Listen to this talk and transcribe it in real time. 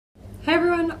Hi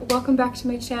everyone, welcome back to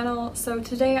my channel. So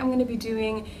today I'm going to be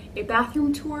doing a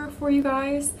bathroom tour for you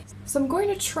guys. So I'm going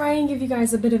to try and give you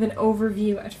guys a bit of an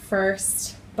overview at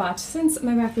first, but since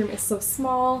my bathroom is so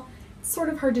small, it's sort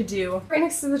of hard to do. Right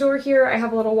next to the door here I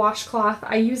have a little washcloth.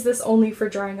 I use this only for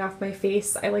drying off my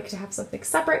face. I like to have something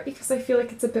separate because I feel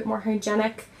like it's a bit more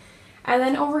hygienic. And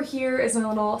then over here is my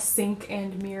little sink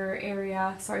and mirror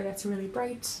area. Sorry, that's really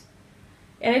bright.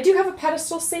 And I do have a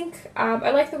pedestal sink.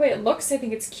 I like the way it looks. I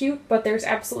think it's cute, but there's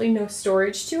absolutely no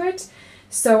storage to it.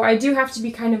 So I do have to be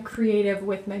kind of creative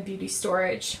with my beauty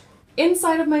storage.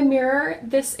 Inside of my mirror,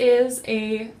 this is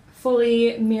a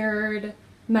fully mirrored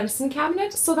medicine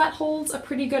cabinet. So that holds a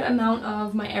pretty good amount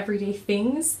of my everyday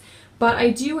things. But I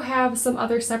do have some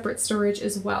other separate storage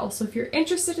as well. So if you're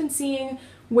interested in seeing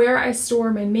where I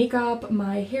store my makeup,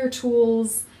 my hair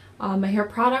tools, my hair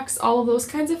products, all of those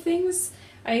kinds of things,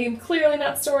 I am clearly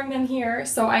not storing them here,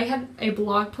 so I had a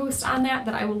blog post on that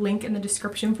I will link in the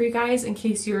description for you guys in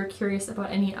case you're curious about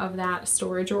any of that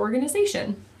storage or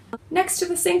organization. Next to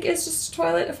the sink is just a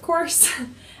toilet, of course,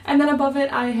 and then above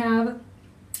it I have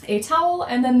a towel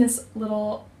and then this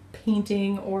little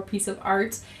painting or piece of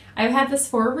art. I've had this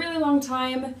for a really long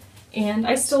time and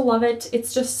I still love it.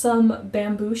 It's just some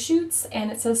bamboo shoots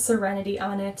and it says Serenity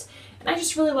on it. And I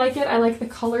just really like it. I like the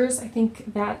colors. I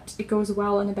think that it goes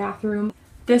well in a bathroom.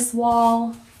 This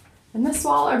wall and this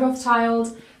wall are both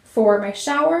tiled for my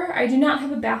shower. I do not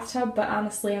have a bathtub, but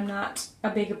honestly I'm not a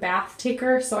big bath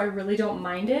taker, so I really don't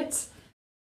mind it.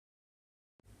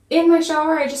 In my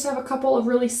shower I just have a couple of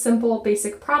really simple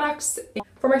basic products.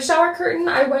 For my shower curtain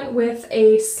I went with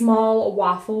a small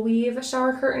waffle weave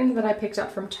shower curtain that I picked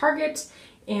up from Target,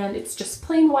 and it's just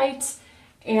plain white.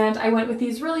 And I went with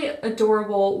these really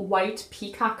adorable white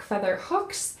peacock feather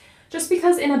hooks. Just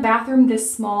because in a bathroom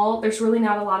this small, there's really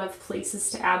not a lot of places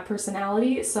to add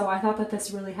personality, so I thought that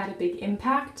this really had a big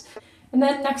impact. And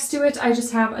then next to it, I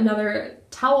just have another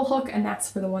towel hook, and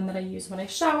that's for the one that I use when I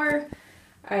shower.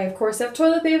 I, of course, have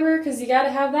toilet paper, because you gotta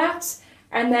have that.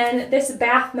 And then this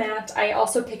bath mat I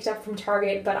also picked up from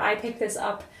Target, but I picked this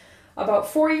up about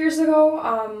 4 years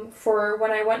ago for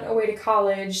when I went away to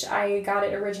college. I got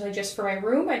it originally just for my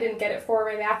room. I didn't get it for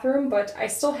my bathroom, but I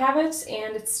still have it,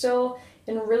 and it's still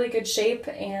in really good shape,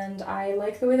 and I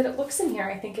like the way that it looks in here.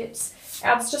 I think it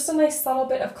adds just a nice subtle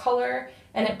bit of color,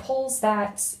 and it pulls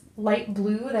that light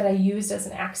blue that I used as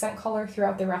an accent color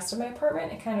throughout the rest of my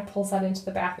apartment. It kind of pulls that into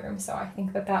the bathroom, so I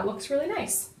think that that looks really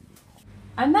nice.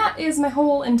 And that is my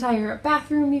whole entire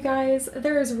bathroom, you guys.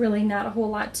 There is really not a whole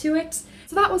lot to it.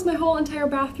 So that was my whole entire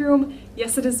bathroom.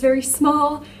 Yes, it is very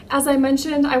small. As I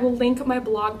mentioned, I will link my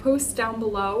blog post down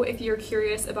below if you're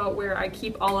curious about where I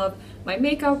keep all of my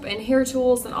makeup and hair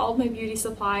tools and all of my beauty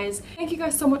supplies. Thank you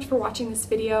guys so much for watching this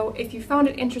video. If you found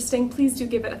it interesting, please do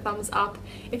give it a thumbs up.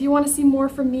 If you want to see more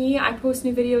from me, I post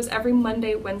new videos every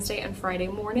Monday, Wednesday, and Friday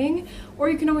morning, or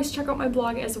you can always check out my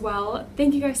blog as well.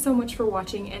 Thank you guys so much for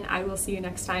watching, and I will see you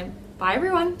next time. Bye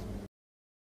everyone!